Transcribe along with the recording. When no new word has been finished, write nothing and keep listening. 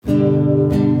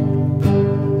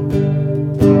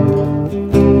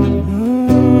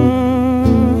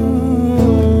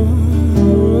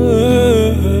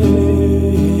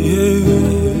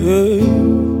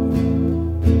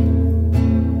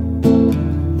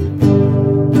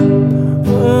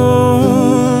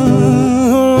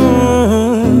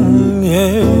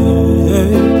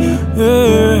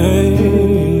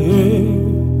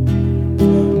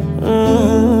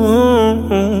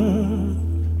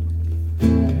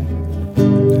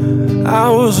I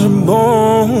was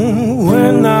reborn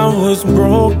when I was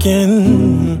broken.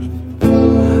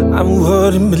 I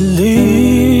wouldn't believe,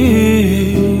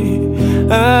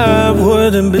 I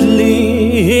wouldn't believe.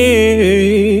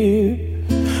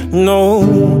 No,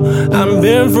 I've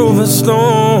been through a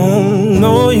storm,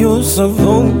 no use of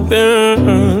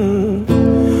hoping,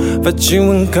 but you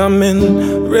ain't come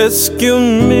and rescue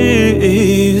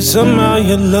me. Somehow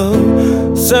your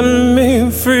love set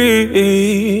me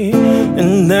free,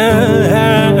 and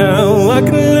now I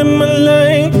can live my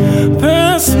life,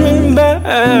 pass me by.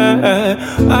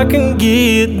 I can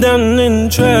get down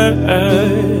and try,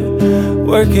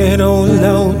 work it all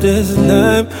out this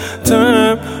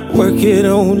lifetime, work it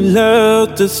all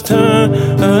out this time.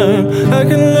 I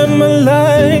can live my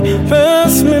life,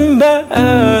 pass me by.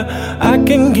 I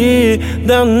can get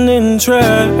down and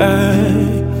try,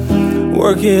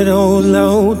 work it all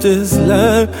out this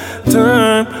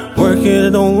lifetime, work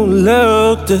it all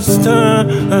out this time.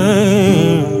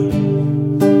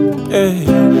 Hey,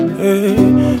 hey,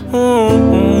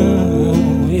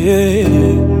 yeah.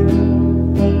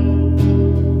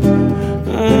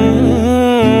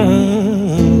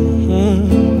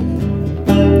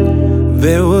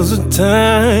 There was a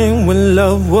time when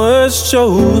love was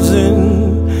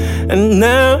chosen, and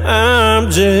now I'm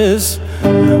just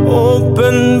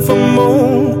open for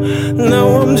more.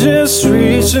 Now I'm just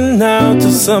reaching out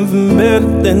to something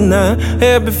better than I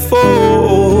had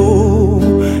before.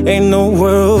 Ain't no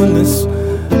wellness,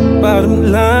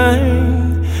 bottom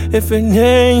line, if it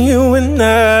ain't you and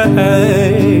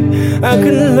I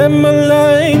can let my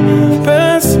life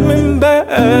pass me by.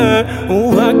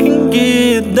 Oh, I can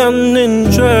get down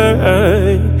and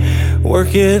try,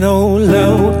 work it all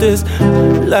out this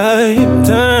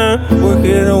lifetime, work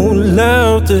it all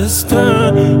out this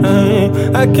time.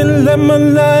 I can let my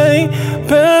life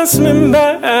pass me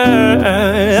by.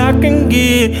 I can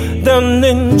get down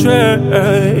and try,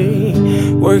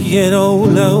 work it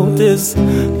all out this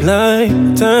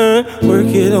lifetime,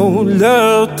 work it all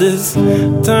out this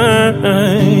time.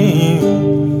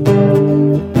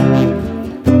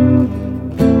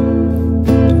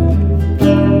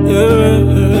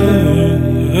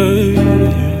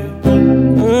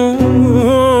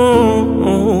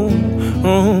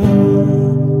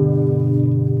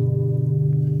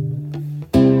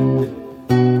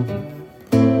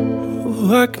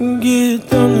 I can get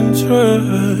down and try,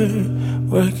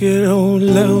 work it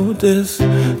all out this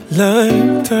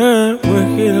lifetime,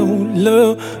 work it all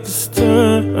out this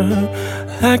time.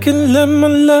 I can let my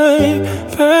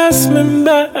life pass me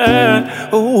by.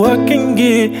 Oh, I can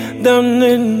get down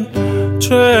and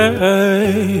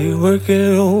try, work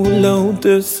it all out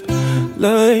this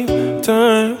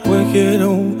lifetime, work it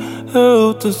all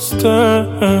out this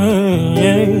time.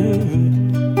 Yeah.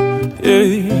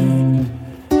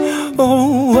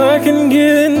 Oh, I can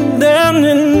get down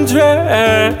and try,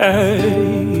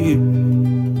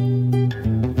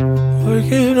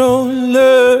 work it all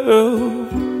out.